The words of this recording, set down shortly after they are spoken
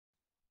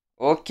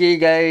Okey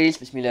guys,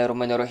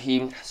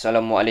 bismillahirrahmanirrahim.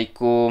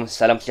 Assalamualaikum,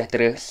 salam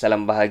sejahtera,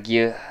 salam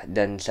bahagia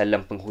dan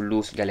salam penghulu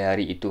segala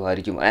hari itu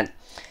hari Jumaat.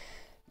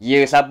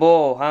 Ya,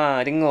 sabar.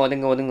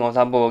 Dengar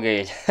sabar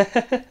guys.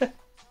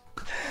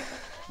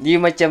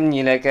 Dia macam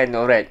ni lah kan,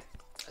 alright.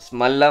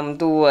 Semalam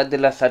tu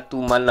adalah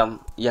satu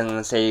malam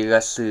yang saya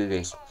rasa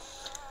guys.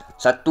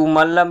 Satu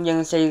malam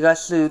yang saya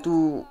rasa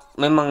tu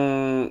memang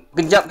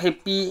kejap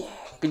happy,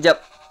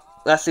 kejap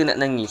rasa nak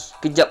nangis.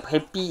 Kejap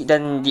happy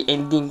dan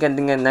diendingkan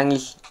dengan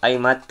nangis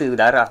air mata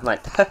darah mat.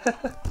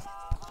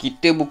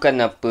 Kita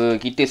bukan apa,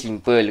 kita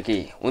simple,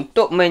 okey.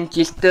 Untuk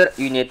Manchester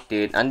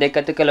United, andai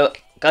kata kalau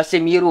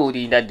Casemiro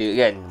ni tak ada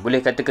kan,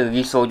 boleh katakan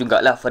risau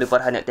jugalah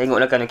Farhan nak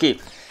tengok lah kan,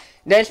 okey.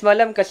 Dan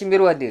semalam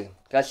Casemiro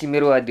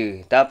ada.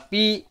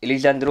 Tapi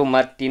Lisandro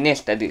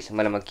Martinez tak ada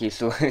semalam, okey.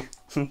 So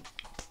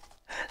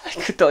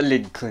aku tak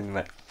boleh gun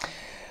mat.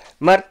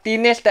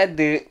 Martinez tak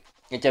ada.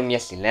 Macam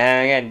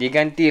biasalah kan,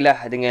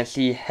 digantilah dengan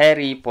si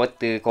Harry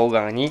Potter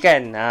korang ni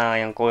kan.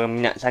 Yang korang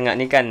minat sangat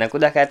ni kan.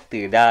 Aku dah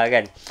kata dah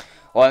kan.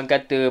 Orang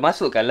kata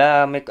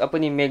masukkanlah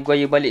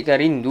Maguire balik kan,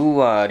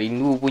 rindu.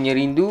 Rindu punya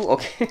rindu.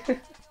 Okey.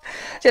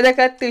 Saya dah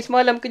kata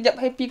semalam kejap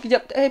happy,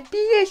 kejap tak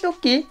happy guys.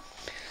 Okey.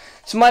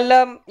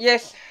 Semalam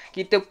yes,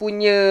 kita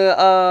punya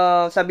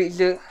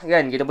Sabitzer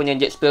kan, kita punya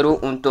Jack Sparrow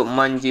untuk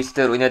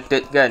Manchester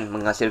United kan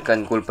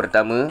menghasilkan gol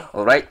pertama.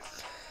 Alright.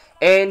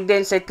 And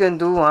then second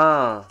tu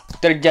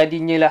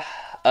terjadinya lah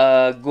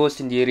gol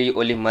sendiri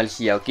oleh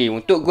Malaysia. Okey,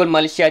 untuk gol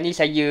Malaysia ni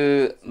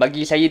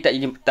bagi saya tak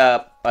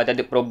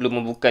ada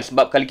problem membuka,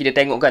 sebab kalau kita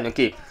tengok kan,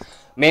 okey,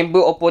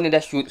 member opponent dah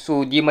shoot,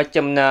 so dia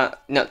macam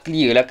nak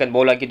clear lah kan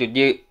bola gitu.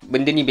 Dia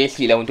benda ni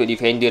basic lah untuk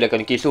defender lah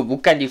kan. Okey, so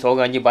bukan dia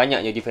seorang je,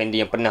 banyak je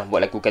defender yang pernah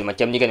buat lakukan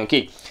macam ni kan.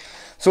 Okey,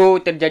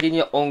 so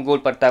terjadinya on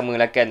goal pertama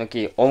lah kan.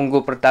 Okey, on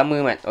goal pertama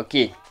mat.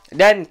 Okey,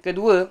 dan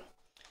kedua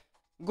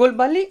gol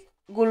balik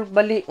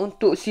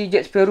untuk si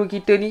Jack Sparrow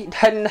kita ni.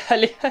 Dan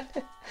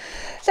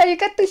saya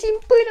kata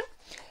simple,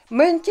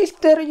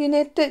 Manchester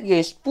United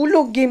guys,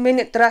 10 game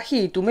minit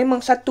terakhir tu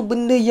memang satu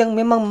benda yang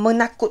memang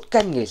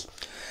menakutkan guys.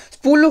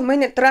 10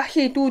 minit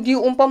terakhir tu dia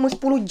umpama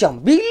 10 jam.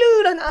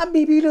 Bila nak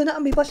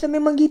habis pasal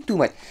memang gitu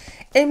mat.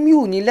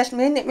 MU ni last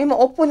minute memang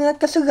opponent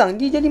akan serang,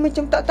 dia jadi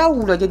macam tak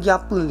tahulah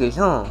jadi apa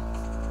guys.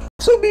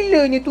 So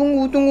bilanya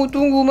tunggu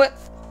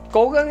mat.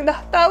 Korang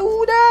dah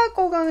tahu dah.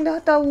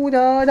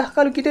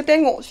 Kalau kita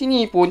tengok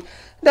sini pun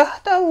dah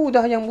tahu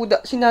dah yang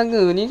budak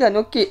Sinaga ni kan.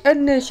 Okey,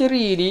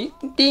 An-Nasyri ni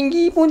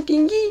tinggi pun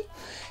tinggi,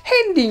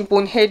 heading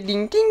pun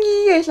heading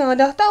tinggi guys.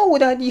 Dah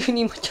tahu dah dia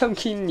ni macam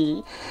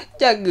gini.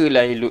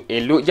 Jagalah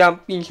elok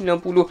jumping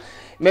 90.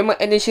 Memang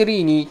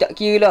An-Nasyri ni tak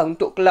kira lah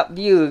untuk kelab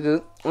dia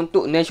ke,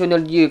 untuk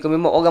national dia ke,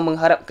 memang orang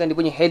mengharapkan dia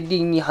punya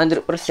heading ni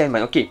 100%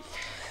 man. Okey,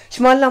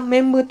 semalam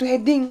member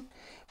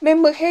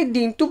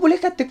heading tu boleh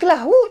kata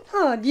kelaut.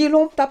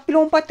 Tapi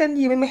lompatan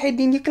dia memang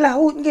heading dia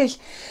kelaut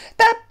guys.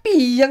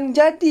 Tapi yang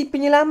jadi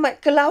penyelamat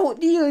kelaut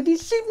dia di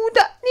si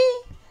budak ni,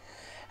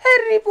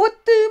 Harry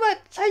Potter mat.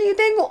 Saya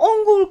tengok on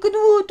goal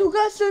kedua tu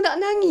rasa nak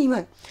nangis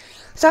mat.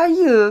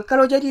 Saya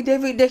kalau jadi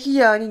David De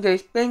Gea ni guys,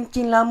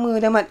 pencin lama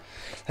dah mat.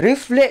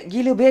 Reflect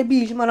gila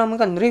baby semalam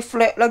kan.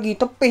 Reflect lagi,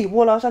 tepih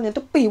bola sana,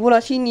 tepih bola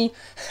sini.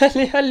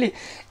 Alih-alih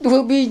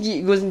 2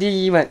 biji gol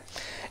sendiri mat.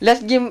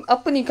 Last game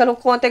kalau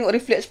korang tengok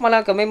reflect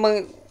semalam kan,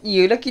 memang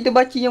iyalah kita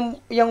baca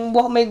yang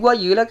buah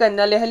Maguire lah kan,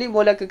 alih-alih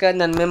bola ke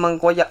kanan,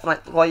 memang koyak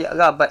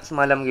rabat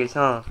semalam guys.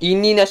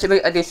 Ini nasib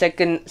baik ada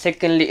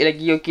second leg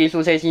lagi. Okey,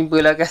 so saya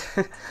simple lah kan.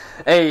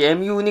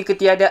 MU ni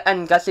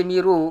ketiadaan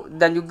Casemiro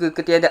dan juga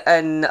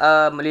ketiadaan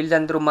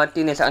Lisandro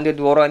Martinez, anda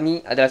dua orang ni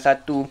adalah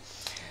satu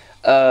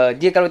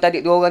dia kalau tak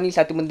ada dua orang ni,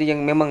 satu benda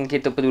yang memang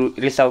kita perlu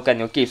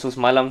risaukan. Okey, so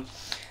semalam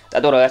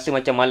tak tahu rasa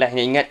macam malas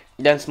nak ingat,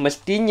 dan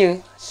semestinya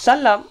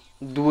salam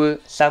 2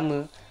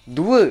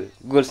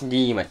 gol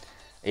sendiri mat.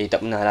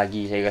 Tak pernah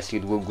lagi saya rasa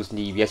 2 gol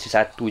sendiri.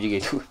 Biasa 1 je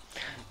guys.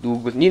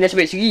 2 gol ni nasib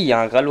baik seri.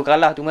 Kalau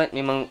kalah tu mat,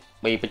 memang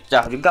bagi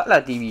pecah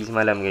jugalah TV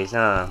semalam guys.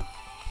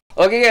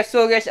 Okay guys,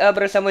 so guys,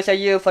 bersama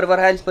saya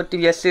Farhan seperti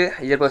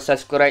biasa. Jangan lupa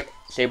subscribe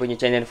saya punya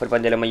channel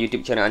Farhan dalam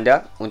YouTube channel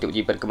anda untuk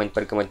menjadi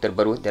perkembangan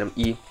terbaru dalam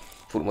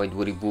Football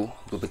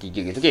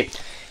 2023 guys. Okay,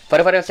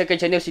 Farhan second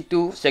channel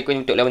situ,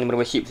 second untuk lawan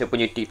membership saya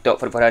punya TikTok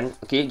Farhan.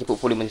 Okay,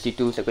 jemput follow mana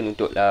situ, second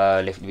untuk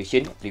live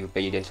division, review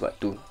player dan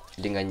sewaktu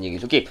dengannya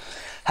guys. Okay,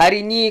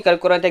 hari ni kalau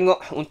korang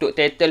tengok untuk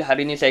title,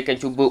 hari ni saya akan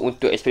cuba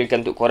untuk explainkan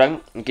untuk korang.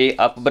 Okay,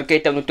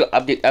 berkaitan untuk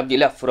update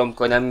lah from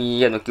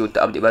Konami kan. Okay, untuk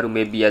update baru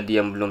maybe ada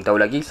yang belum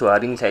tahu lagi, so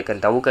hari ni saya akan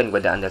tahukan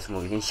kepada anda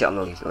semua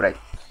insyaAllah guys. Alright.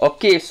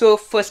 Okay, so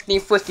first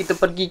kita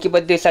pergi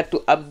kepada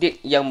satu update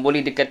yang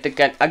boleh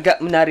dikatakan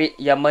agak menarik,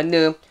 yang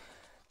mana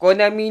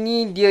Konami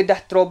ni dia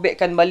dah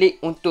throwbackkan balik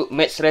untuk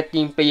match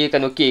rating player kan.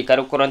 Okey,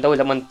 kalau korang tahu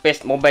zaman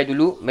PES Mobile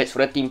dulu, match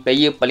rating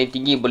player paling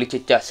tinggi boleh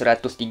cecah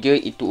 103,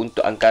 itu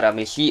untuk Cara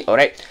Messi.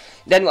 Alright.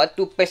 Dan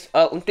waktu PES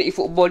untuk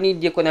eFootball ni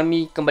dia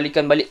Konami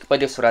kembalikan balik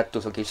kepada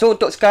 100. Okey. So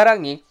untuk sekarang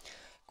ni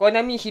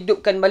Konami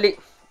hidupkan balik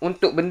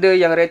untuk benda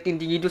yang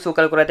rating tinggi tu. So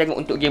kalau korang tengok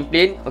untuk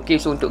gameplay,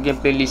 okey, so untuk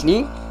gameplay list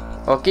ni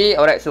Okay,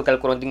 alright. So kalau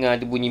korang dengar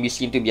ada bunyi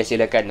bising tu,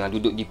 biasalah kan,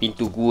 duduk di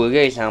pintu gua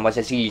guys.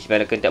 Pasal siri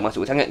sebenarnya kan tak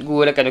masuk sangat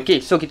gua lah kan. Okay,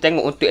 so kita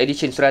tengok untuk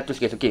edition 100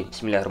 guys. Okay,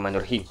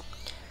 bismillahirrahmanirrahim.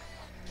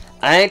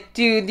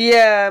 Itu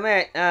dia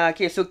Mat.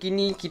 Okay, so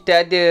kini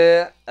kita ada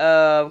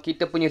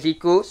kita punya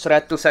Zico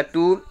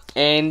 101.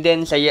 And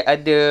then saya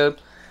ada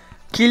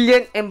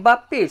Kylian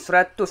Mbappe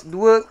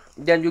 102.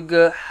 Dan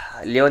juga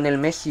Lionel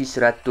Messi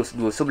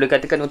 102. So boleh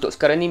katakan untuk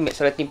sekarang ni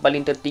match rating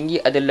paling tertinggi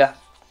adalah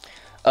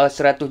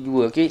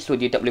 102. Okay, so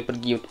dia tak boleh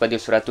pergi kepada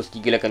 103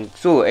 lah kan.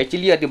 So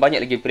actually ada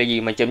banyak lagi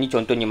player macam ni.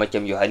 Contohnya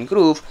macam Johan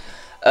Cruyff,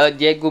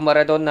 Diego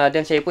Maradona.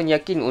 Dan saya pun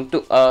yakin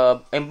untuk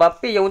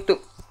Mbappe yang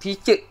untuk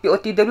featured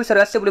POTW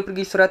saya rasa boleh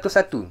pergi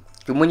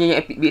 101. Cumanya yang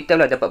epic big time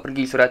lah dapat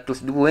pergi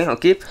 102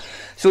 Okay,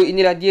 so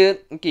inilah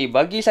dia. Okay,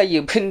 bagi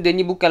saya benda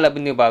ni bukanlah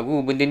benda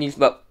baru. Benda ni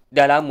sebab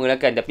dah lama lah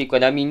kan. Tapi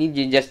Konami ni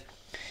dia just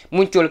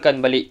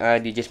munculkan balik.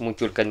 Dia just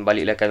munculkan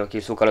balik lah kan.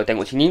 Okay, so kalau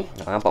tengok sini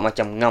nampak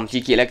macam ngam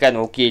sikit lah kan.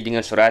 Okay,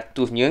 dengan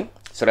 100-nya,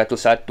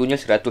 101-nya,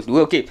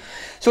 102. Okay,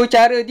 so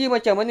cara dia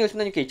macam mana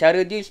sebenarnya? Okay,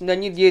 cara dia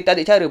sebenarnya dia tak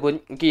ada cara pun.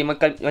 Okay,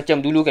 macam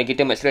dulu kan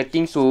kita match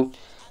rating. So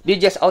dia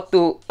just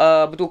auto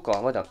bertukar.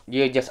 Faham tak?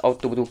 Dia just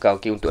auto bertukar.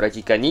 Okay, untuk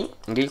racikan ni.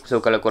 Okay,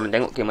 so kalau korang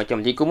tengok, okay,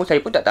 macam Zico pun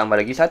saya pun tak tambah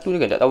lagi satu ni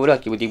kan. Tak tahulah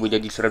tiba-tiba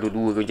jadi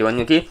 102 ke macam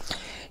mana. Okay,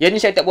 yang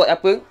ni saya tak buat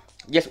apa,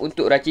 just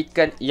untuk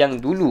racikan yang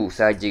dulu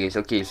saja guys.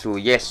 Okay, so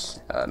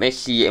yes,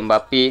 Messi,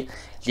 Mbappe,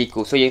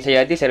 Zico. So yang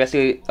saya ada, saya rasa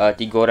 3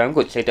 orang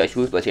kot. Saya tak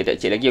sure sebab saya tak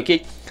check lagi.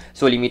 Okay,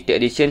 so limited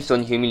edition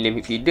Son Heung-min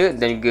midfielder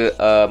dan juga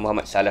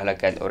Muhammad Salah lah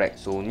kan. Alright,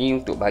 so ni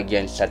untuk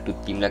bahagian satu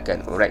tim lah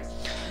kan. Alright,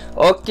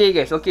 okay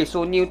guys. Okay,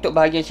 so ni untuk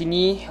bahagian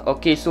sini.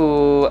 Okay,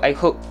 so I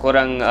hope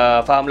korang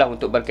faham lah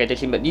untuk berkaitan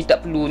sini. Dia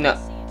tak perlu nak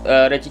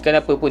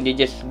racikan apa pun.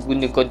 Dia just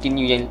guna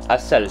continue yang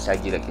asal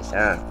sajalah guys.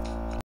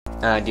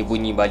 Dia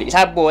bunyi balik.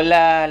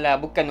 Sabarlah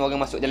lah. Bukan orang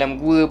masuk dalam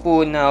gua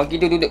pun.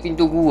 Kita duduk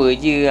pintu gua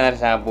je.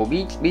 Sabar.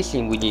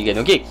 Bising bunyi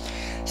kan. Okay,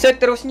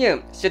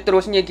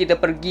 Seterusnya kita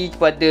pergi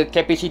kepada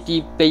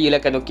capacity player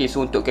lah kan. Okay,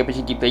 so untuk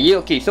capacity player.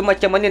 Okay, so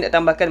macam mana nak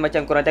tambahkan?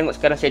 Macam korang tengok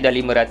sekarang saya dah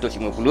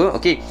 550.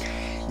 Okay,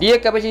 dia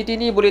capacity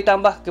ni boleh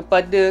tambah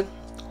kepada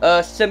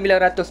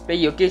 900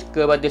 player. Okay,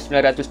 kepada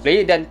 900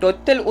 player. Dan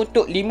total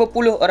untuk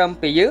 50 orang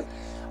player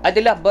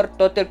adalah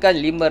bertotalkan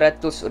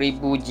 500,000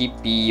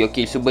 GP.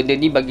 Okay, so benda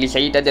ni bagi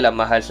saya tak adalah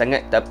mahal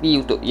sangat. Tapi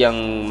untuk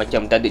yang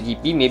macam tak ada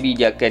GP, maybe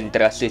dia akan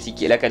terasa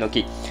sikit lah kan.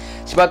 Okay,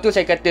 sebab tu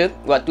saya kata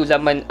waktu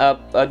zaman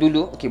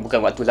dulu, okay,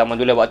 bukan waktu zaman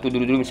dulu lah, waktu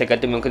dulu-dulu saya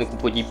kata memang kena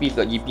kumpul GP.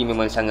 Sebab GP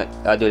memang sangat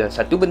adalah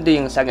satu benda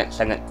yang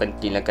sangat-sangat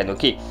penting lah kan.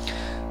 Okay,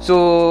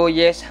 so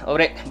yes,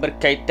 alright,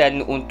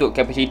 berkaitan untuk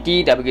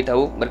capacity dah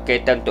beritahu,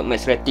 berkaitan untuk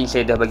match rating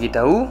saya dah bagi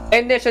tahu.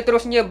 And then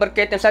seterusnya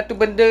berkaitan satu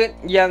benda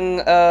yang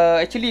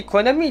actually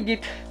Konami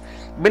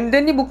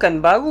benda ni bukan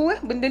baru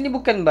benda ni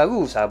bukan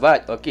baru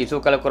sahabat. Okay, so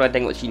kalau korang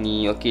tengok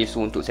sini. Okay, so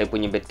untuk saya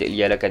punya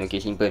battalion lah kan.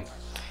 Okay, simple.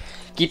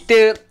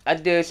 Kita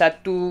ada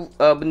satu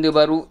benda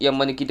baru yang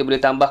mana kita boleh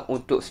tambah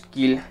untuk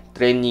skill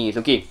training.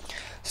 Okay,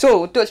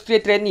 so untuk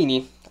skill training ni,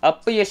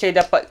 apa yang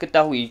saya dapat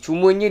ketahui,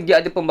 cumanya dia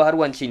ada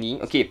pembaharuan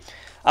sini. Okay,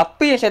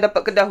 apa yang saya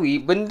dapat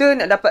ketahui, benda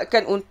nak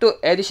dapatkan untuk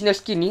additional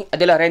skill ni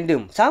adalah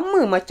random.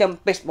 Sama macam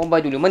PES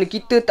Mobile dulu, mana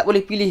kita tak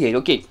boleh pilih.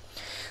 Okay,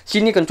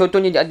 sini kan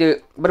contohnya dia ada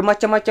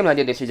bermacam-macam lah.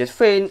 Dia ada suggest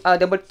fan,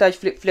 double touch,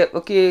 flip-flap.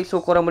 Okay,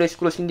 so korang boleh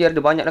scroll sini, ada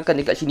banyak lah kan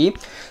dekat sini.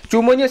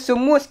 Cumanya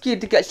semua skill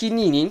dekat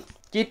sini ni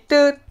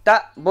kita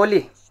tak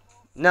boleh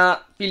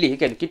nak pilih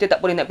kan. Kita tak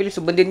boleh nak pilih.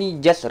 So benda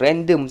ni just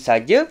random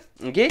saja.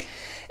 Okay,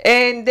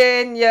 and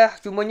then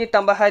cumanya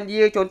tambahan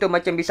dia, contoh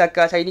macam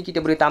Bisaka saya ni,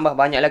 kita boleh tambah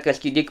banyak lah kan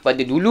skill dia.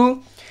 Kepada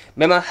dulu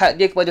memang had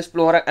dia kepada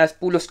 10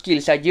 skill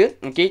saja.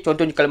 Okay,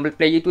 contohnya kalau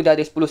player tu dah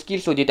ada 10 skill,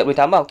 so dia tak boleh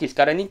tambah. Okay,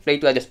 sekarang ni player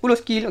tu ada 10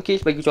 skill. Okay,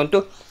 sebagai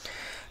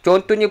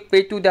contohnya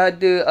player tu dah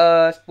ada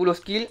 10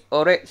 skill.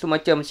 Alright, so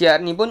macam siar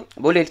ni pun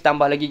boleh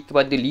tambah lagi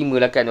kepada 5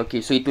 lah kan.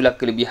 Okay, so itulah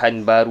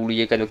kelebihan baru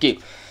dia kan. Okay,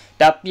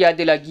 tapi ada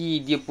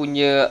lagi dia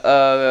punya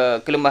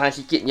kelemahan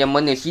sikit, yang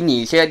mana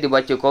sini saya ada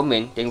baca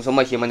komen. Tengok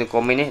semua yang mana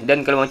komen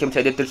dan kalau macam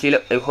saya ada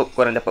tersilap, I hope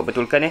korang dapat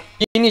betulkan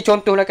Ini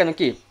contoh lah kan.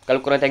 Okay, kalau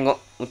korang tengok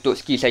untuk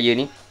skill saya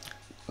ni.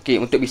 Okay,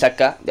 untuk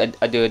Bisaka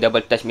ada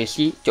double touch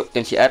Messi, chop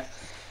turn CR.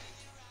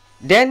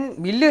 Dan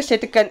bila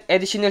saya tekan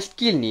additional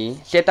skill ni,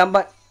 saya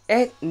tambah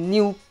add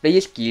new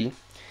player skill,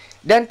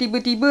 dan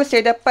tiba-tiba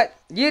saya dapat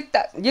dia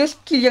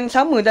skill yang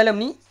sama dalam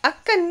ni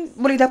akan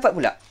boleh dapat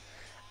pula.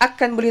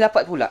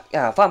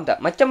 Faham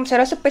tak? Macam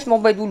saya rasa PES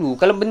Mobile dulu,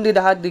 kalau benda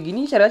dah ada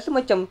gini, saya rasa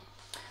macam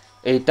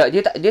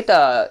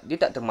dia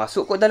tak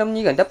termasuk kot dalam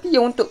ni kan. Tapi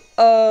yang untuk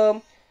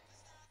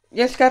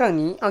yang sekarang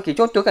ni, okay,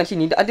 contoh kan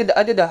sini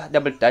ada dah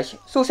double touch.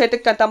 So saya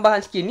tekan tambahan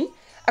skill ni,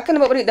 akan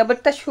dapat balik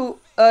double touch.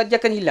 Dia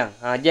akan hilang.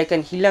 Dia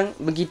akan hilang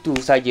begitu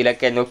sajalah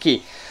kan.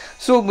 Okay,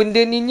 so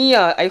benda ni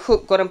I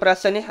hope korang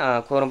perasan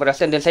korang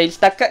perasan. Dan saya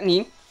setakat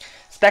ni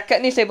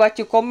saya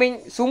baca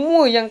komen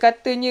semua yang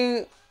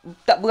katanya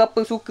tak berapa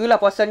suka lah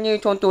pasalnya.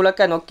 Contoh lah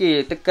kan.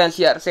 Okay, tekan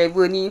CR7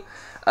 ni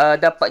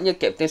dapatnya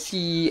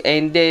captaincy,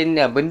 and then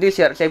benda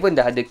CR7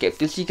 dah ada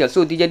captaincy kan.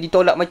 So dia jadi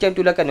tolak macam tu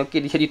lah kan. Okay,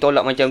 dia jadi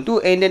tolak macam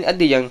tu. And then ada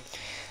yang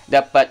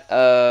dapat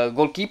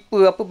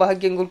goalkeeper, apa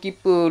bahagian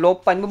goalkeeper,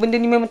 lopan,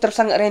 benda ni memang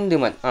tersangat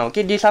random kan.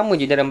 Okay, dia sama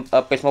je dalam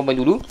PES Mobile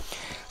dulu.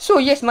 So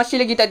yes, masih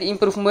lagi tak ada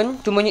improvement.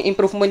 Cumanya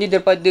improvement dia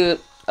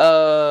daripada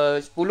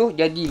 10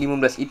 jadi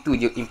 15. Itu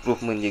je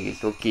improvement je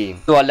guys. Okay,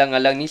 so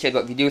alang-alang ni saya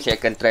buat video, saya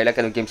akan try lah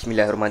kan. Okay,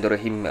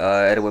 bismillahirrahmanirrahim.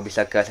 Era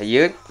Bisaka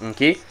saya.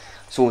 Okay,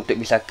 so untuk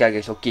Bisaka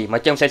guys, okay,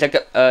 macam saya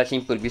cakap,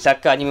 simple.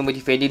 Bisaka ni memang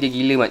defender dia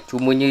gila mat.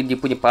 Cumanya dia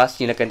punya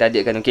passing lah kan tak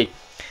ada kan. Okay,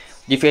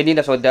 defending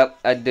dah sodap,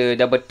 ada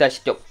double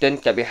touch, top turn,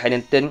 cut behind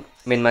and turn,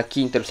 man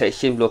marking,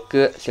 interception,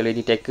 blocker,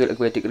 sliding tackle,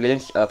 aquatic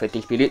clearance,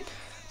 fighting spirit.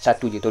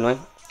 Satu je tuan-tuan.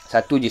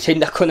 Satu je saya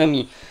nak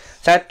Konami.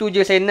 Satu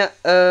je saya nak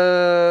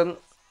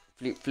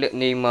flip-flap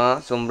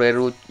Neymar,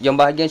 sombrero. Yang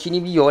bahagian sini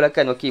biarlah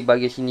kan. Okey,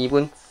 bahagian sini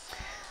pun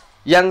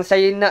yang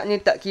saya nak ni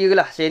tak kira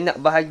lah. Saya nak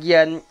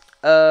bahagian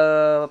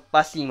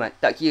passing mat.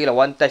 Tak kira lah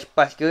one touch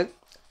pass ke,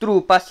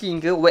 true passing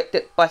ke,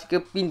 weighted pass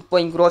ke,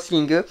 pinpoint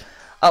crossing ke,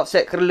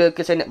 outside curler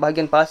ke, saya nak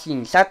bahagian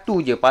passing.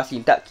 Satu je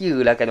passing, tak kira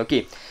lah kan.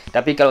 Okey,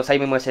 tapi kalau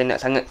saya memang saya nak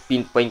sangat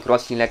pinpoint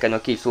crossing lah kan.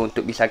 Okey, so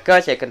untuk Bisaka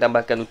saya akan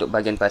tambahkan untuk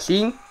bahagian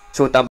passing.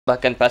 So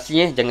tambahkan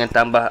passing jangan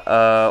tambah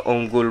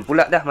on goal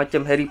pula dah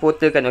macam Harry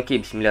Potter kan.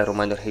 Okey,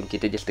 bismillahirrahmanirrahim.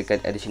 Kita just tekan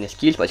additional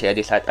skill sebab saya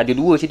ada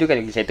dua situ kan.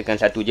 Okay, saya tekan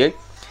satu je.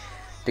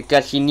 Tekan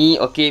sini.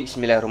 Okey,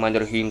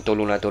 bismillahirrahmanirrahim.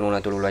 Tolonglah.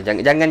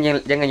 Jangan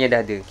yang dah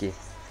ada. Okey,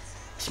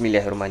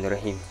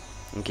 bismillahirrahmanirrahim.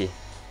 Okey,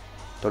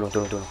 tolong.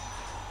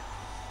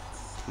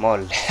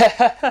 Mall.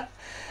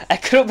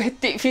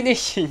 Acrobatic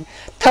finishing.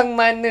 Tang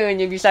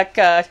mananya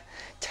Bisaka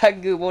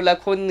jaga bola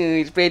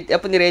corner,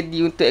 apa ni,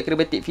 ready untuk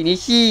acrobatic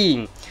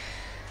finishing.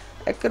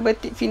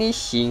 Acrobatic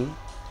finishing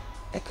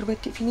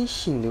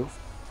tu.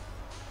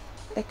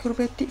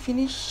 Acrobatic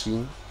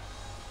finishing.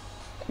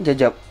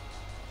 Jajab.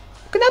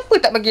 Kenapa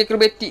tak bagi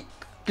acrobatic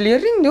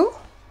clearing tu?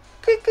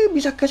 Ke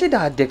Bisaka saya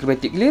dah ada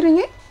acrobatic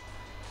clearing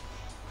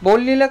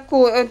Boleh lah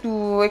kot.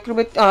 Aduh,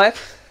 acrobatic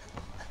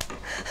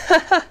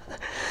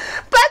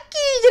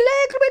bagi je lah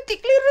acrobatic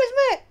clearance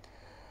mat.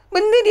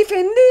 Benda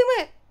defender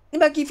mat.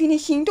 Bagi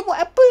finishing tu buat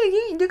apa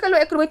je? Dia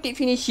kalau acrobatic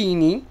finishing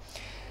ni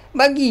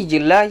bagi je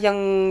lah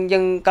yang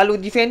kalau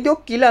defender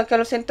okey lah.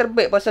 Kalau center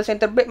back, pasal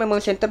center back memang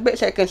center back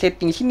saya akan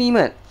setting sini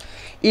mat.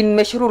 In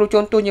match rule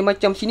contohnya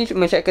macam sini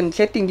saya akan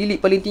setting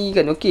delete paling tinggi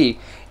kan. Okey,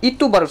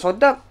 itu baru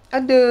sodap.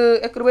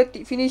 Ada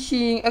acrobatic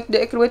finishing, ada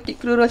acrobatic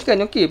clearance kan.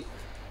 Okey,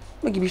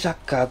 bagi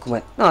Bisaka aku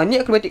mat.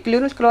 Ni acrobatic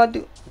clearance kalau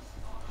ada.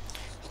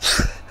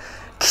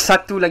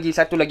 Satu lagi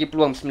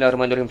peluang.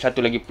 Bismillahirrahmanirrahim.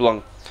 Satu lagi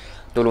peluang.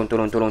 Tolong.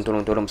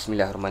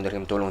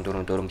 Bismillahirrahmanirrahim.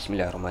 Tolong.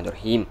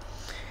 Bismillahirrahmanirrahim.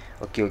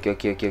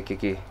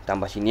 Okey.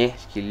 Tambah sini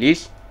skill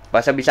list.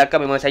 Pasal Bisaka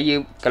memang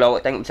saya, kalau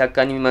awak tengok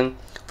Bisaka ni memang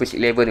first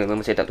 11 tu.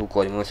 Memang saya tak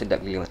tukar. Memang sedap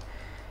gila.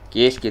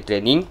 Okey, skill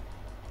training.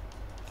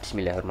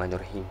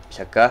 Bismillahirrahmanirrahim.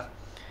 Bisaka.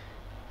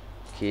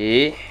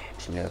 Okey.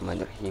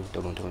 Bismillahirrahmanirrahim.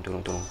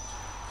 Tolong.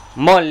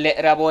 Molek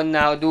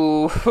Rabona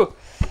tu.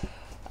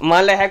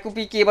 Malah aku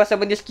fikir pasal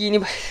benda skill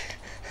ni.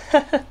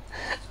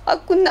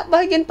 Aku nak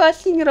bahagian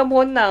passing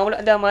Rabona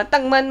pula dah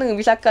matang. Mana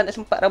Bisaka nak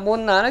sempat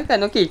Rabona lah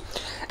kan. Okey,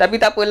 tapi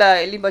tak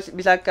apalah, at least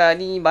Bisaka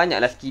ni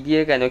banyaklah skill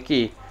dia kan.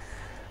 Okey,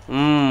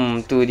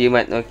 tu dia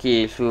mat.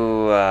 Okey,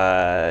 so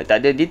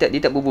tak ada, dia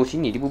tak bubuh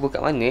sini. Dia bubuh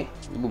kat mana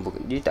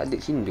dia tak ada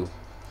sini tu.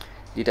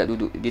 Dia tak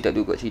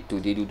duduk kat situ.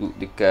 Dia duduk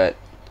dekat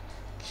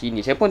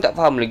sini. Saya pun tak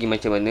faham lagi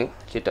macam mana.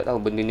 Saya tak tahu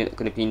benda ni nak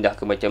kena pindah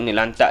ke macam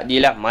mana. Lantak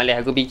dia lah.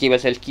 Malah aku fikir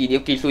pasal skill dia.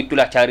 Okey, so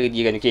itulah cara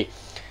dia kan. Okey,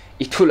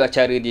 itulah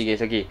cara dia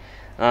guys. Okey,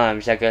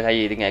 Bisaka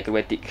saya dengan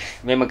acrobatic.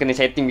 Memang kena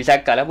setting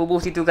Bisaka lah bubuh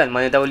situ kan.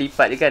 Mana tahu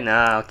lipat dia kan.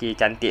 Okey,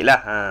 cantik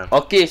lah.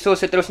 Okey, so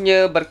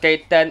seterusnya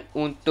berkaitan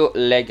untuk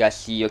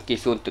legacy. Okey,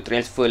 so untuk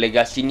transfer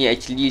legacy ni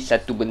actually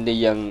satu benda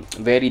yang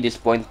very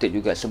disappointed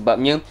juga.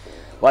 Sebabnya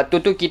waktu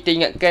tu kita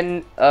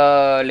ingatkan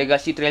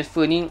legacy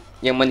transfer ni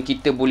yang mana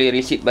kita boleh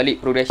reset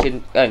balik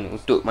progression kan.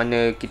 Untuk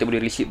mana kita boleh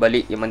reset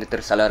balik yang mana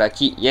tersalah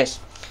racik. Yes,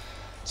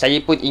 saya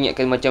pun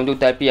ingatkan macam tu,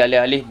 tapi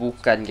alih-alih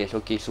bukan guys.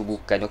 Okey, so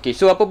bukan. Okey,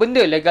 so apa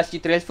benda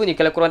legacy transfer ni?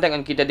 Kalau korang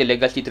tengok kita ada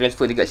legacy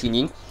transfer dekat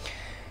sini.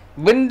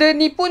 Benda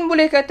ni pun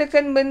boleh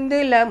katakan benda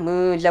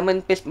lama.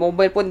 Zaman PES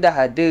Mobile pun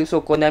dah ada.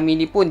 So Konami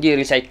ni pun dia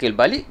recycle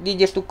balik. Dia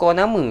just tukar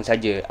nama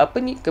saja. Apa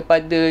ni?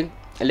 Kepada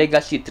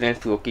legacy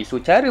transfer. Okey,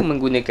 so cara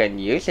menggunakan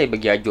dia saya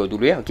bagi ajar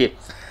dulu ya. Okey,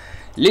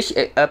 list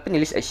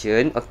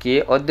action.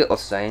 Okey, order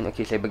of sign.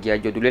 Okey, saya bagi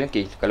ajar dulu.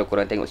 Okey, kalau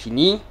korang tengok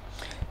sini,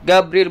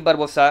 Gabriel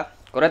Barbosa,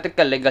 korang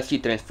tekan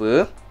legacy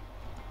transfer.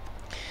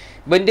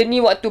 Benda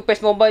ni waktu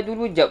PES Mobile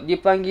dulu jap dia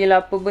panggil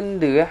apa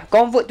benda lah.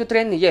 Convert to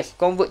trainer. Yes,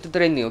 convert to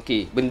trainer.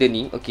 Okey, benda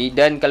ni. Okey,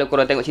 dan kalau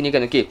korang tengok sini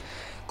kan. Okey,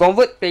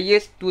 convert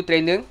players to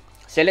trainer.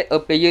 Select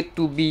a player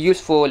to be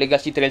used for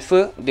legacy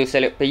transfer. The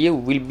select player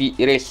will be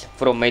erased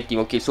from my team.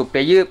 Okey, so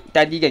player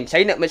tadi kan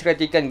saya nak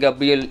perhatikan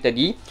Gabriel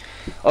tadi.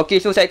 Okey,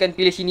 so saya akan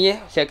pilih sini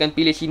Saya akan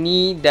pilih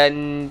sini dan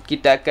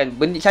kita akan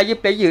saya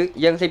player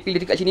yang saya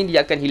pilih dekat sini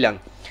dia akan hilang.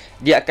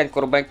 Dia akan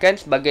korbankan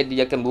sebagai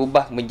dia akan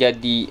berubah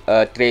menjadi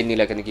trainer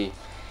lah kan. Okey,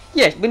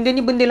 yes, benda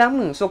ni benda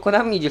lama. So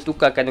Konami just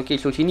tukarkan.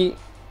 Okey, so sini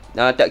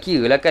tak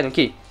kira lah kan.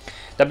 Okey,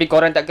 tapi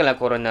korang takkanlah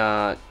korang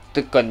nak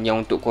tekan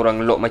yang untuk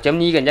korang lock macam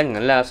ni kan.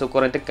 Janganlah. So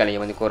korang tekan lah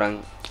yang mana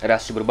korang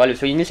rasa berbaloi.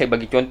 So ini saya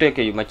bagi contoh.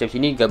 Okay, macam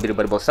sini Gabriel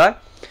Barbosa.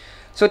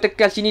 So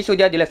tekan sini. So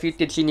dia adalah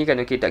filter sini kan.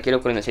 Okay, tak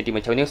kira korang nak setting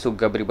macam mana. So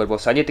Gabriel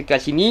Barbosa dia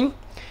tekan sini.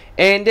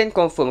 And then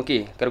confirm.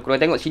 Okay, kalau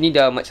korang tengok sini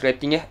dah match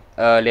rating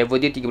level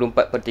dia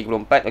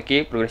 34/34.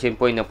 Okay, progression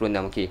point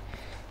 66. Okay,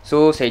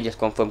 so saya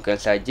just confirmkan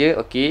saja.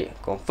 Okay,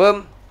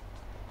 confirm.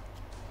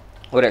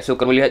 Alright, so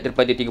kalau lihat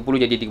daripada 30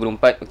 jadi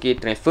 34. Okay,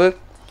 transfer.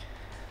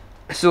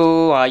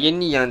 So yang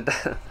ni yang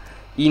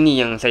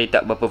ini yang saya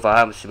tak berapa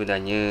faham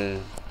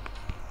sebenarnya.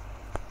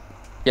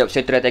 Jap,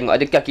 saya try tengok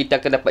adakah kita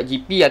akan dapat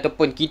GP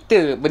ataupun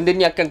kita benda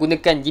ni akan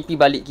gunakan GP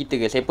balik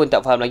kita ke. Saya pun tak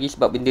faham lagi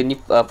sebab benda ni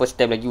first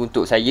time lagi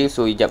untuk saya.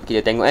 So jap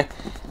kita tengok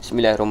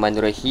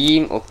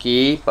Bismillahirrahmanirrahim.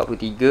 Okey,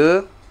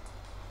 43.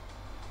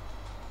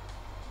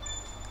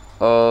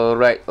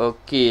 Alright,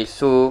 okey.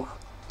 So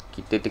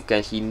kita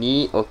tekan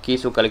sini.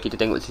 Okey, so kalau kita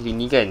tengok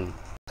sini kan.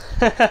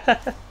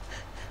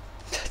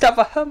 Tak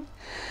faham.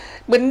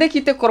 Benda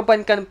kita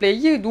korbankan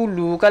player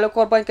dulu. Kalau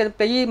korbankan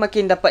player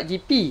makin dapat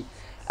GP.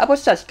 Apa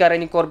pasal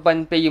sekarang ni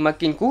korban player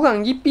makin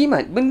kurang GP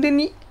mat? Benda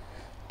ni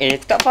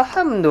tak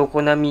faham tu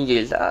Konami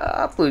guys.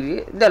 Apa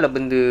dia? Dah lah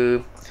benda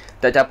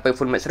tak capai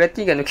full match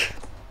rating kan. Okay.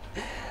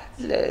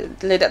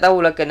 Saya tak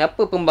tahulah kan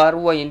apa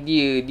pembaruan yang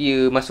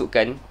dia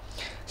masukkan.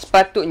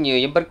 Sepatutnya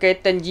yang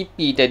berkaitan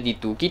GP tadi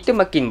tu kita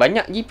makin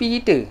banyak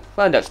GP kita.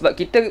 Faham tak? Sebab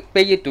kita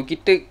player tu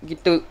kita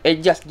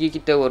adjust dia,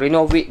 kita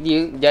renovate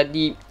dia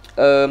jadi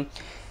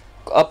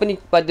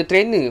pada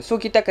trainer. So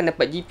kita akan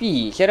dapat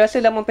GP. Saya rasa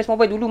laman PES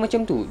Mobile dulu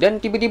macam tu. Dan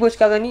tiba-tiba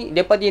sekarang ni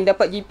daripada yang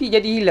dapat GP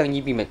jadi hilang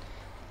GP man.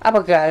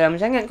 Apakah haram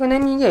sangat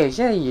Konami guys?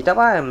 Saya tak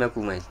faham lah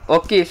aku man.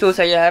 Okay, so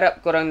saya harap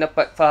korang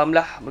dapat faham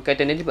lah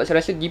berkaitan tadi. Sebab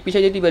saya rasa GP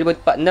saya jadi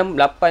daripada 46,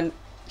 8,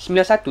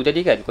 91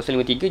 tadi kan.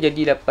 053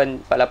 jadi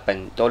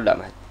 848. Tolak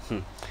man.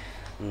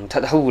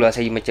 Tak tahulah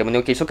saya macam mana.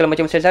 Okay, so kalau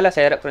macam saya salah,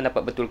 saya harap korang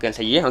dapat betulkan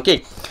saya.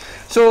 Okay,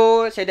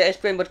 so saya dah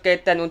explain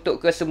berkaitan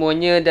untuk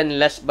kesemuanya. Dan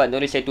last but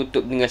not least, saya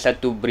tutup dengan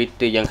satu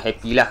berita yang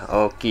happy lah.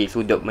 Okay,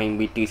 so dok main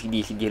berita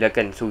sedih-sedih lah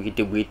kan. So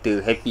kita berita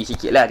happy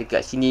sikit lah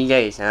dekat sini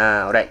guys.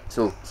 Alright,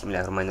 so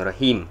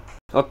Bismillahirrahmanirrahim.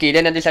 Okay,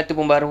 dan ada satu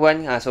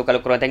pembaruan. So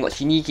kalau korang tengok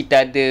sini,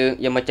 kita ada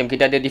yang macam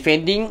kita ada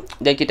defending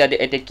dan kita ada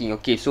attacking.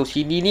 Okay, so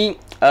sini ni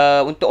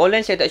untuk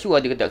online saya tak sure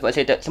ada ke tak, sebab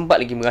saya tak sempat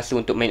lagi merasa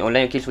untuk main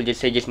online. Okay, so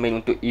saya just main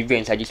untuk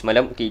event saja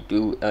semalam. Okay,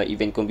 itu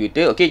event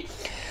komputer. Okay,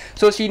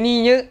 so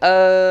sininya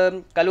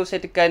kalau saya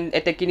tekan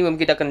attacking ni memang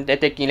kita akan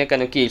attacking lah kan.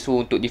 Okay,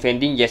 so untuk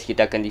defending, yes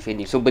kita akan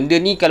defending. So benda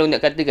ni kalau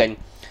nak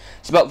katakan,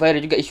 sebab viral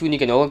juga isu ni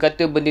kan. Orang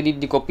kata benda ni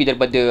dikopi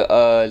daripada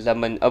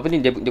zaman apa ni,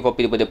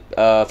 dikopi daripada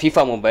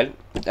FIFA Mobile.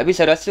 Tapi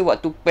saya rasa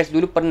waktu PES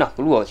dulu pernah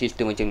keluar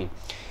sistem macam ni.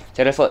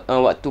 Saya rasa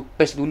waktu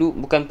PES dulu,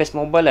 bukan PES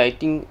Mobile lah, I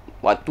think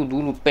waktu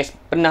dulu PES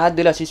pernah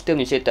ada lah sistem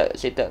ni. Saya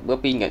tak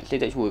berapa ingat.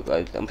 Saya tak sure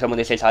sama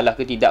ada saya salah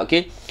ke tidak.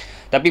 Okay,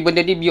 tapi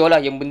benda ni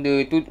biarlah, yang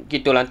benda tu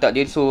kita lantak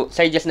dia. So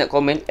saya just nak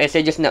komen,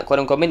 saya just nak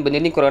korang komen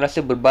benda ni korang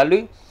rasa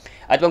berbaloi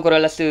ataupun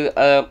korang rasa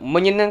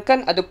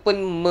menyenangkan ataupun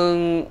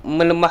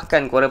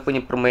melemahkan korang punya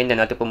permainan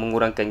ataupun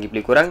mengurangkan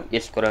gameplay korang.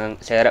 Yes,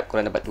 saya harap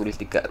korang dapat tulis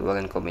dekat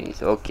ruangan komen ni.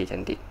 So okay,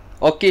 cantik.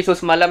 Okay, so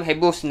semalam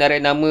heboh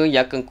senarai nama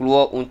yang akan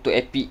keluar untuk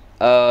Epic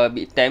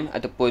Big Time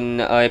ataupun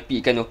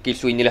Epic kan. Okay,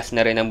 so inilah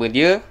senarai nama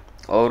dia.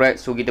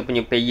 Alright, so kita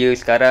punya player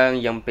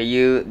sekarang, yang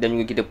player dan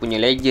juga kita punya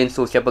legend.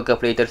 So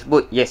siapakah player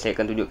tersebut? Yes, saya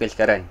akan tunjukkan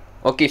sekarang.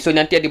 Okay, so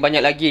nanti ada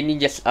banyak lagi. Ini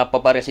just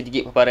paparan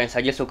sedikit, paparan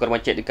saja. So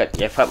korang cek dekat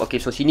FHub. Okay,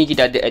 so sini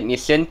kita ada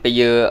admission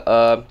player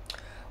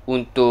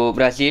untuk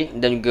Brazil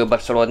dan juga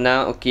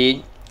Barcelona.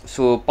 Okay,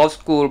 so Paul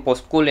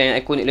School yang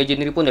iconic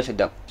legendary pun dah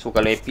sedap. So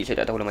kalau Epic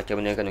saya tak tahu lah macam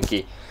mana kan.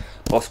 Okay,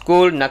 Paul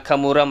School,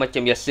 Nakamura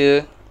macam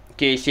biasa.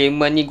 Okay,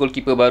 Seaman ni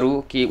goalkeeper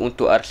baru. Okay,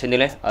 untuk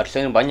Arsenal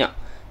Arsenal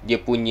banyak dia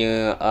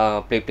punya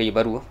player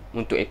baru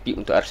untuk Epic,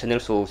 untuk Arsenal.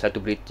 So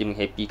satu berita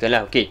menghappykan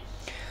lah. Okay,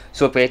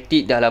 so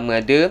Petit dah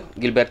lama ada,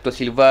 Gilberto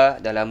Silva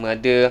dah lama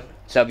ada,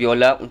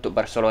 Saviola untuk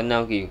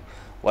Barcelona. Okay,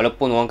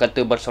 walaupun orang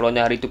kata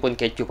Barcelona hari tu pun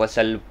kecoh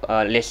pasal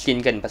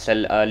lesen kan,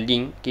 pasal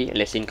link. Okay,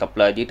 lesen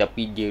kapla dia,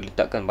 tapi dia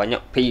letakkan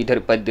banyak player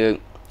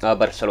daripada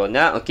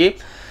Barcelona. Okay,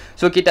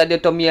 so kita ada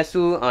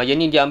Tomiyasu. Yang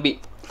ni dia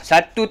ambil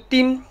satu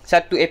tim,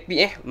 satu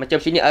Epic macam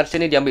sini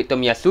Arsenal dia ambil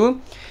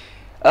Tomiyasu.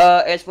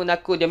 AS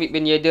Monaco dia ambil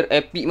Ben Yedder.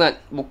 Epic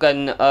mat,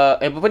 bukan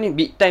apa ni,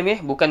 Big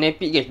Time bukan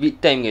Epic guys, Big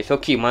Time guys.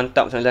 Okay,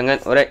 mantap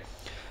sangat-sangat. Alright,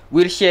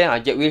 Wilshere,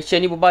 Jack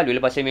Wilshere ni berbaloi lah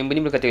pasal member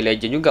ni boleh kata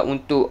legend juga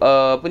untuk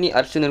apa ni,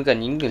 Arsenal kan,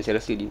 England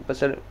saya rasa dia.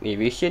 Pasal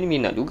Wilshere ni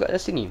minat juga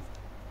rasa ni.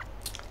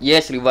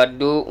 Yes,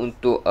 Rivaldo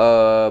untuk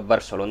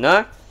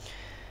Barcelona.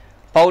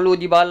 Paulo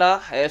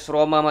Dybala AS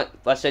Roma mat,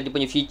 pasal dia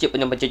punya feature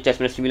pernah pencecah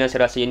 99.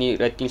 Saya rasa yang ni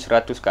rating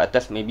 100 ke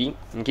atas maybe.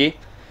 Okay,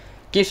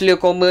 Kingsley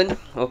Coman.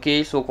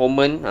 Okay, so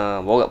Coman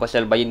borak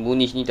pasal Bayern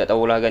Munich ni, tak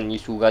tahulah kan,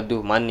 isu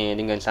gaduh mana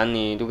dengan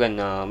sana tu kan.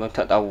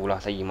 Tak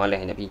tahulah, saya malas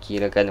nak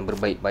fikir lah kan,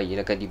 berbaik-baik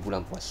lah kan di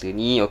bulan puasa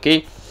ni.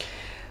 Okay,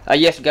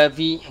 yes,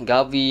 Gavi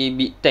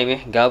Big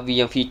Time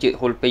Gavi yang featured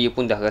whole player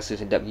pun dah rasa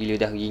sedap gila,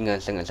 dah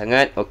ringan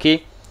sangat-sangat.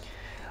 Okay,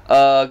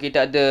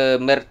 Kita ada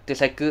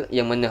Mertesacker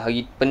yang mana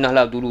hari pernah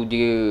lah dulu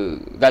dia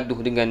gaduh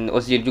dengan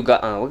Ozil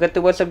juga. Orang kata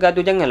pasal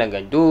gaduh, janganlah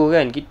gaduh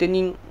kan. Kita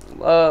ni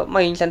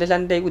main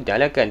santai-santai dah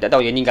lah kan. Tak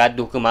tahu yang ni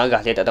gaduh ke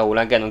marah, saya tak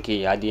tahulah kan.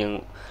 Okey, ada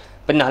yang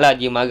pernah lah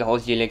dia marah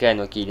Ozil kan.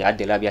 Okey,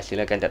 adalah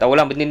biasalah kan. Tak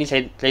tahulah benda ni,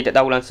 saya tak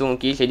tahu langsung.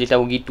 Okey, saya just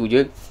tahu gitu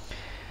je.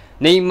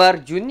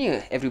 Neymar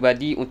Junior,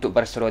 everybody untuk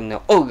Barcelona.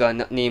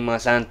 Orang nak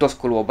Neymar Santos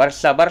keluar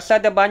Barca. Barca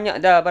dah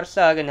banyak dah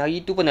Barca kan.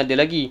 Hari tu pun ada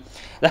lagi.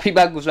 Tapi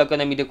baguslah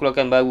Konami dia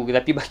keluarkan baru.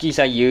 Tapi bagi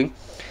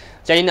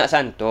saya nak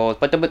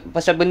Santos.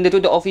 Pasal benda tu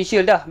dah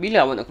official dah.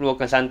 Bila awak nak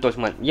keluarkan Santos,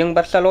 man? Yang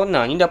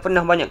Barcelona ni dah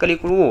pernah banyak kali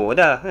keluar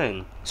dah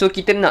kan. So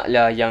kita nak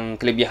lah yang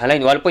kelebihan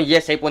lain. Walaupun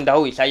yes, saya pun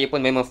tahu, saya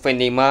pun memang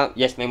fan Neymar.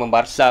 Yes, memang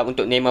Barca.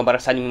 Untuk Neymar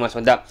Barca ni memang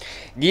sedap.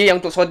 Dia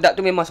yang untuk sedap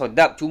tu memang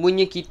sedap.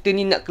 Cumanya kita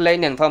ni nak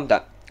kelainan, faham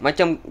tak?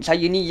 Macam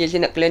saya ni,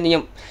 saya nak kelainan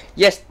yang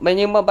yes,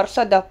 Neymar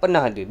Barca dah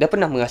pernah ada, dah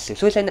pernah merasa.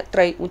 So saya nak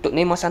try untuk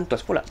Neymar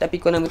Santos pula.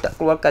 Tapi korang tak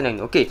keluarkan kan.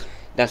 Okay.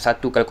 Dan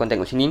satu kalau korang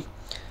tengok sini,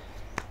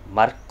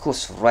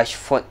 Marcus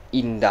Rashford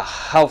in the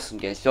house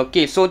guys.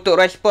 Okay, so untuk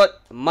Rashford,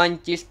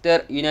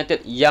 Manchester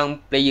United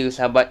yang player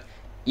sahabat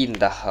in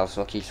the house.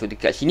 Okay, so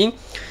dekat sini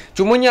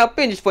cumanya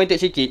apa yang disappointed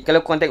sikit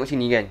kalau korang tengok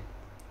sini kan.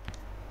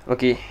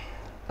 Okay,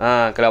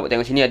 kalau awak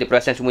tengok sini ada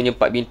perasaan semuanya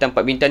 4 bintang.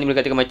 4 bintang ni boleh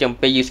katakan macam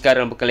player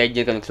sekarang, bukan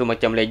legend kan. So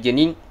macam legend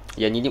ni,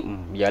 yang ni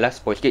biarlah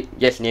spoil sikit.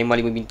 Yes,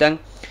 Neymar 5 bintang.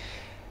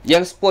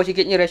 Yang spoil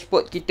sikitnya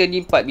Rashford, kita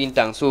ni 4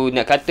 bintang. So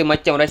nak kata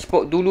macam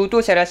Rashford dulu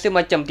tu, saya rasa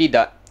macam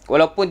tidak.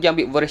 Walaupun dia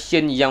ambil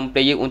version yang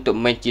player untuk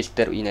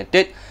Manchester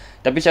United,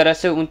 tapi saya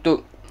rasa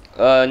untuk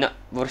nak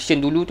version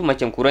dulu tu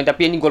macam kurang.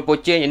 Tapi yang ni goal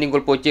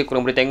poacher,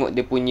 korang boleh tengok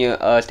dia punya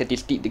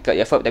statistik dekat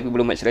FF, tapi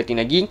belum match rating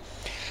lagi.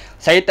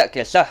 Saya tak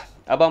kisah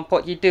abang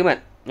pot kita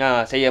mat.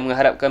 Saya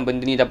mengharapkan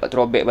benda ni dapat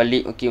throwback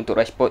balik. Okey, untuk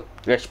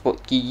Rashford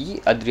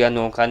kiri,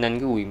 Adriano kanan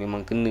ke.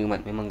 Memang kena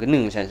mat, memang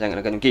kena sangat-sangat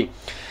kan. Okey,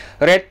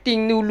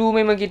 rating dulu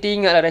memang kita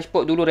ingat lah,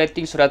 Rashford dulu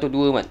rating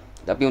 102 mat.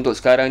 Tapi untuk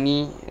sekarang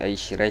ni,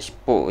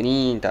 Rashford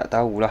ni tak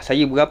tahulah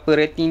saya berapa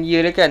rating dia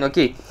lah kan.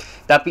 Okey,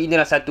 tapi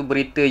inilah satu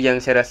berita yang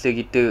saya rasa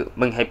kita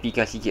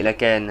menghappykan sikit lah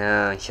kan.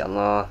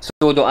 InsyaAllah.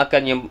 So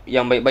doakan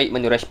yang baik-baik,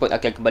 mana Rashford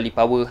akan kembali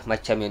power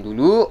macam yang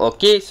dulu.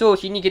 Okey, so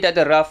sini kita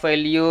ada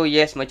Rafaelio.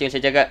 Yes, macam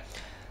saya cakap,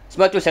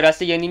 sebab tu saya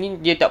rasa yang ni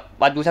dia tak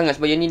padu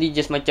sangat. Sebab yang ni dia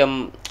just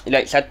macam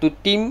like satu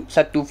team,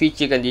 satu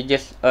feature kan. Dia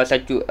just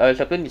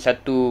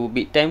satu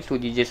big time.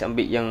 So dia just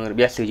ambil yang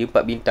biasa je,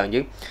 4 bintang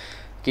je.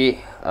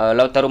 Okay,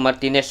 Lautaro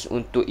Martinez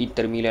untuk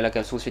Inter Milan lah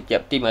kan. So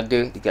setiap team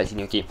ada dekat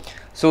sini. Okay,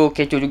 so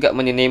kecoh juga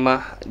mana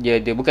Neymar.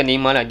 Dia ada, bukan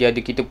Neymar lah, dia ada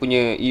kita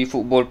punya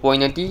e-football point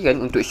nanti kan.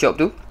 Untuk shop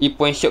tu,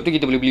 e-point shop tu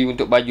kita boleh beli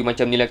untuk baju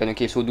macam ni lah kan.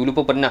 Okay, so dulu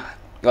pun pernah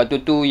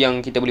waktu tu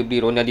yang kita boleh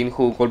beli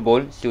Ronaldinho gold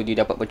ball. So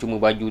dia dapat percuma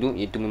baju tu.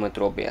 Itu memang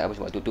throwback lah.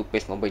 Sebab waktu tu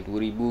PES Mobile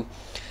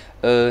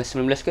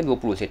 2019 kan 20,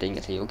 saya tak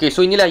ingat saya. Okay,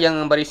 so inilah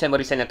yang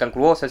barisan-barisan yang akan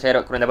keluar. So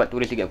saya harap korang dapat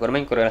tulis dekat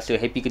komen, korang rasa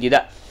happy ke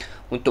tidak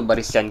untuk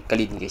barisan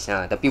kali ni guys.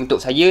 Tapi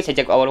untuk saya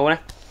cakap awal-awal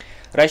lah,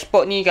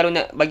 Rashford ni kalau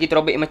nak bagi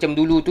throwback macam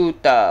dulu tu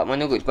tak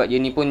mana kot. Sebab dia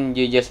ni pun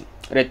dia just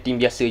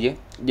rating biasa je.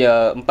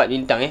 Dia 4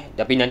 bintang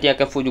tapi nanti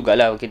akan full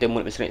jugalah. Kita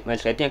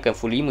match rating akan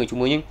full 5.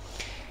 Cumanya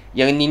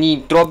yang ni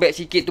throwback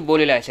sikit tu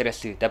boleh lah saya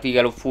rasa. Tapi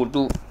kalau full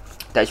tu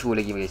tak sure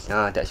lagi guys.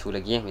 Tak sure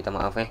lagi minta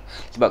maaf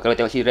Sebab kalau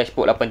tengok si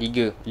Rashford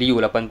 83,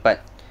 Leo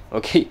 84.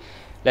 Okay,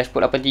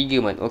 Rashford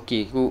 83 man.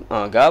 Okay, aku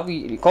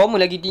Gavi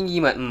common lagi tinggi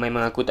man.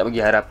 Memang aku tak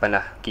bagi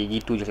harapan lah. Okay,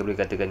 gitu je saya boleh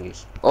katakan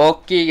guys.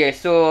 Okay guys,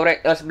 so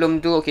right,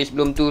 sebelum tu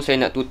saya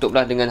nak tutup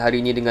lah dengan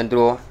hari ni dengan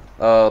draw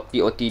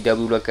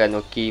POTW lah kan.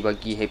 Okay,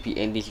 bagi happy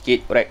ending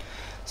sikit. Alright,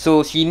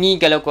 so sini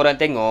kalau korang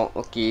tengok,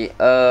 okay,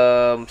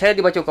 saya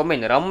ada baca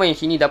komen ramai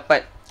sini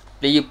dapat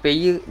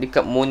player-player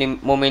dekat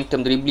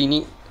momentum dribbling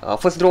ni.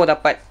 First draw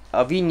dapat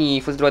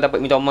Vini, first draw dapat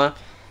Mitoma.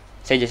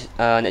 Saya just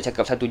nak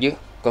cakap satu je,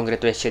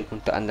 congratulations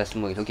untuk anda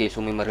semua. Okay,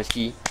 so memang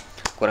rezeki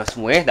korang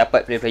semua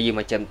dapat player-player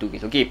macam tu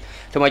guys. Okay,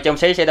 so macam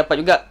saya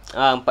dapat juga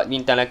 4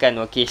 bintang lah kan.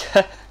 Okay,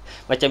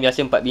 macam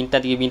biasa 4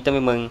 bintang 3 bintang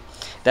memang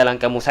dalam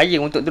kamu saya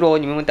untuk draw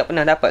ni memang tak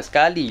pernah dapat,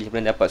 sekali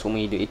pernah dapat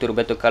seumur hidup. Itu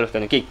Roberto Carlos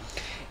kan. Okay,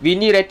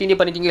 Vini rating dia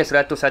paling tinggi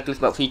 101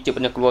 sebab feature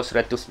pernah keluar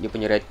 100 dia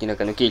punya rating lah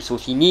kan. Okay,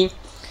 so sini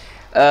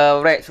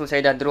right, so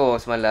saya dah draw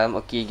semalam.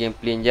 Okay,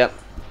 gameplay sekejap.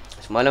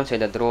 Semalam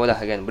saya dah draw lah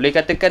kan. Boleh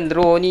katakan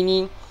draw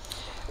ni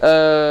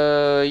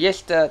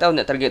yes, tak tahu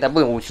nak target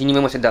apa. Sini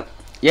memang sedap.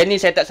 Yang ni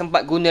saya tak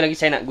sempat guna lagi,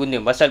 saya nak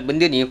guna. Pasal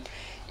benda ni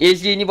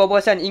AJ ni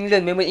bawa-bawasan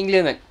England, memang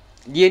England kan.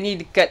 Dia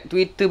ni dekat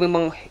Twitter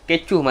memang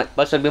kecoh mat.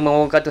 Pasal memang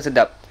orang kata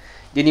sedap.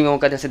 Dia ni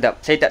memang kata sedap.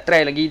 Saya tak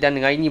try lagi dan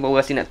hari ni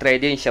baru rasa nak try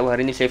dia. InsyaAllah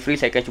hari ni saya free,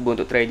 saya akan cuba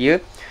untuk try dia.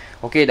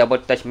 Okay,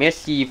 double touch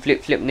Messi,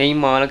 flip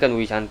Neymar lah kan.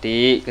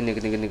 Cantik. Kena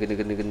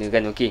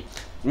kan. Okay,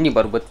 ini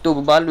baru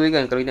betul berbaloi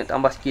kan. Kalau nak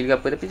tambah skill ke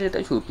apa. Tapi saya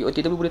tak sure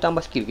POTW boleh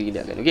tambah skill ke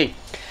tidak kan. Okay,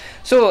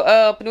 so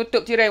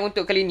penutup tirai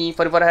untuk kali ni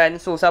Farhan.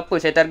 So siapa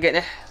saya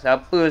target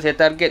Siapa saya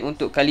target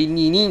untuk kali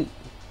ni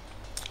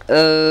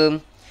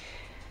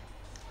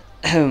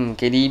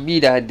KDB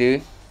dah ada,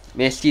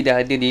 Messi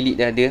dah ada, Delete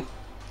dah ada,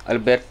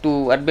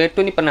 Alberto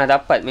ni pernah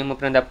dapat, memang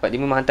pernah dapat.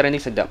 Dia memang hantaran dia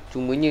sedap.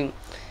 Cumanya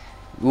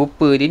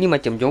Rupa dia ni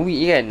macam John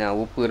Wick kan.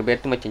 Rupa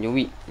Roberto macam John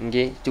Wick.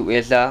 Okay. Cuk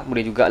Elsa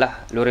boleh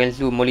jugalah.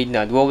 Lorenzo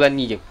Molina. 2 orang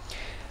ni je.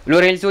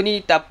 Lorenzo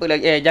ni tak apa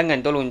lagi.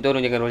 Jangan. Tolong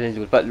jangan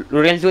Lorenzo. Sebab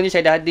Lorenzo ni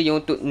saya dah ada yang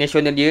untuk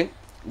nasional dia.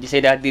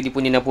 Saya dah ada di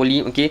punya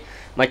Napoli. Okay.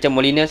 Macam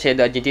Molina saya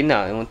ada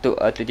Argentina. Untuk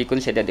Atletico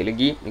ni saya dah ada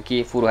lagi.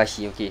 Okay.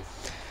 Furuhashi. Okay.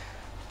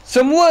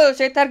 Semua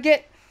saya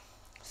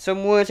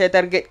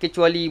target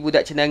kecuali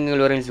budak cenanga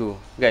Lorenzo.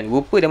 Kan.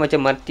 Rupa dah macam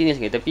Martinez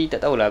kan. Tapi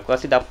tak tahulah. Aku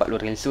rasa dapat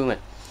Lorenzo kan.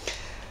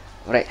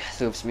 Alright,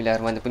 so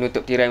bismillahirrahmanirrahim.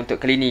 Penutup tirai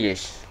untuk kali ni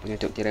guys. Okay,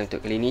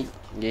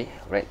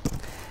 alright.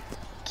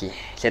 Okay,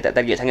 saya tak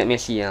target sangat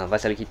Messi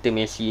pasal kita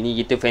Messi ni,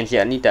 kita fans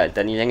ni tak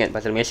ni sangat.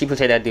 Pasal Messi pun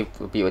saya dah ada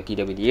POT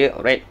dah dia.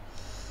 Alright.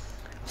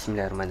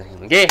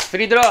 Bismillahirrahmanirrahim. Okay,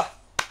 free draw.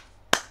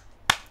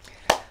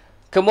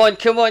 Come on.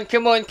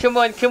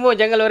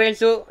 Jangan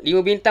Lorenzo. 5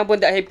 bintang pun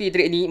tak happy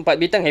trade ni. 4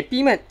 bintang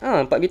happy mat.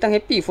 4 bintang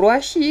happy.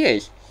 Furuhashi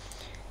guys.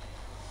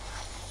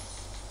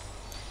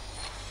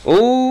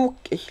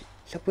 Okay.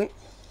 Siapa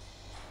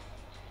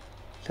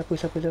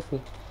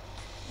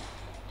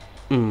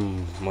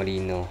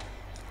Molino.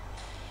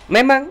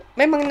 Memang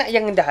nak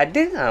yang dah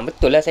ada.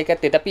 Betul lah saya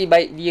kata. Tapi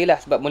baik dia lah.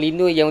 Sebab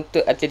Molino yang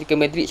untuk Atletico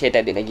Madrid saya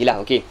tak ada lagi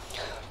lah. Okay.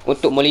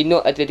 Untuk Molino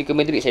Atletico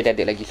Madrid saya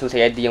tak ada lagi. So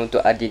saya ada yang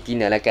untuk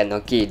Argentina lah kan.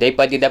 Okay.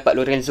 Daripada dapat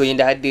Lorenzo yang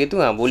dah ada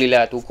tu boleh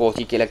lah tukar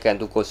sikit lah kan.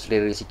 Tukar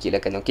selera sikit lah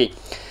kan. Okay.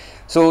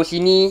 So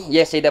sini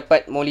yes saya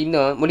dapat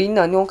Molina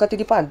ni orang kata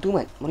dia padu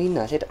mat.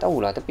 Molina saya tak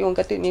tahulah. Tapi orang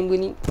kata member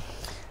ni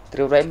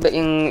terus right back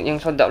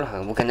yang sedap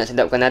lah. Bukan nak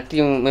sedapkan hati,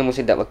 memang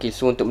sedap. Okay,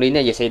 so untuk Molina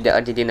ya saya ada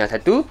Argentina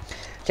 1.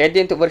 Saya ada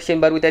untuk version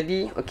baru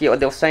tadi. Okay,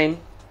 order of sign.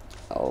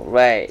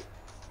 Alright.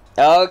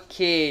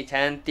 Okay,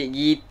 cantik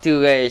gitu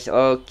guys.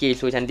 Okay,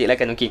 so cantik lah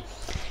kan. Okay,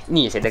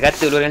 ni saya dah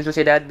kata Lorenzo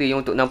saya dah ada.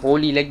 Yang untuk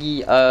Napoli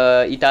lagi,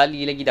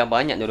 Itali lagi, dah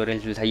banyak dah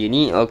Lorenzo saya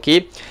ni.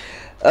 Okay.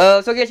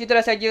 So guys,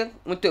 itulah saja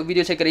untuk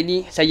video saya kali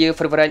ini. Saya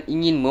Farhan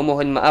ingin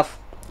memohon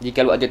maaf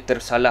jika ada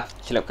tersalah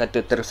silap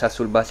kata,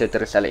 tersasul bahasa,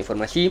 tersalah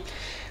informasi.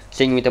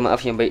 Saya ingin minta maaf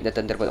yang baik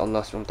datang daripada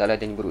Allah SWT, dan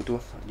yang buruk tu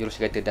jurus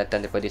kata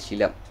datang daripada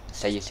silap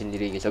saya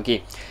sendiri guys.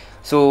 Okay.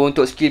 So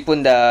untuk skill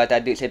pun dah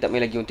tak ada. Saya tak main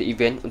lagi untuk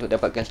event untuk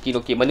dapatkan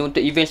skill. Okay, mana untuk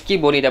event skill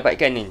boleh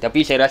dapatkan ni.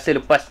 Tapi saya rasa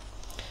lepas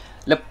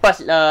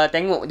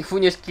tengok dia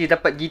punya skill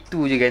dapat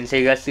gitu je kan,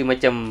 saya rasa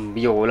macam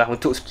biarlah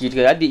untuk skill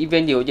kan. Ada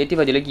event dia, objektif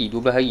ada lagi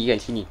 12 hari kan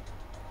sini.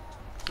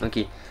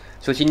 Okay.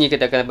 So sini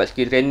kita akan dapat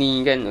skill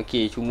training kan.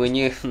 Okay,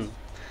 cumanya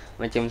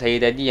macam saya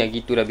tadi yang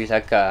gitulah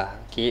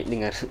Bisaka. Okay,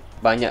 dengar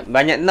banyak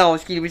now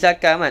skill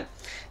Bisaka mat.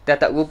 Dah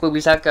tak rupa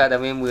Bisaka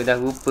dah member, dah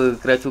rupa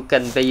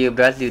keracukan player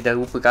Brazil, dah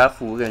rupa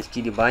Cafu kan.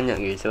 Skill dia banyak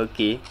guys.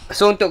 Okay.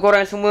 So untuk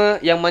korang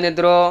semua yang mana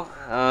draw,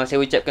 saya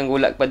ucapkan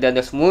golak kepada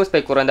anda semua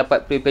supaya korang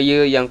dapat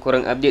player yang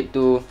korang update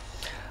tu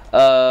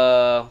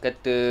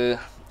kata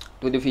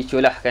to the future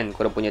lah kan,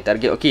 korang punya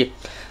target. Okay.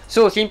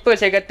 So simple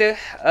saya kata,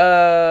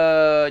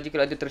 jika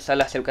ada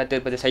tersalah saya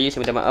kata daripada saya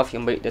minta maaf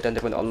yang baik datang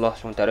daripada Allah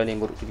SWT, dan yang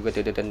buruk juga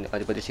datang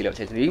daripada silap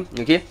saya sendiri.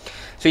 Okay.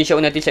 So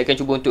insyaAllah nanti saya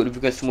akan cuba untuk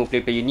reviewkan semua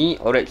player ni.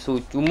 Alright,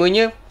 so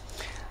cumanya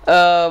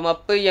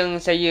apa yang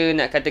saya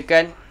nak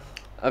katakan,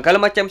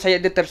 kalau macam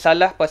saya ada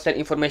tersalah pasal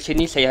information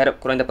ni, saya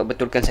harap korang dapat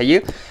betulkan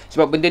saya.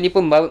 Sebab benda ni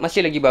pun masih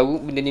lagi baru.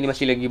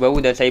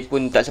 Dan saya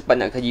pun tak sempat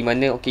nak kaji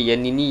mana. Okay,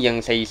 yang ni yang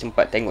saya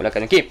sempat tengok lah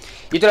kan. Okay,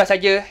 itulah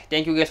saja.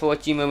 Thank you guys for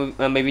watching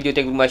my video.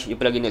 Thank you very much.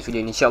 Jumpa lagi next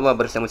video InsyaAllah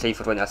bersama saya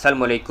Farhan.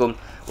 Assalamualaikum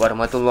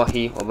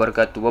warahmatullahi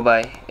wabarakatuh. Bye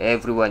bye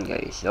everyone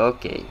guys.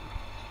 Okay.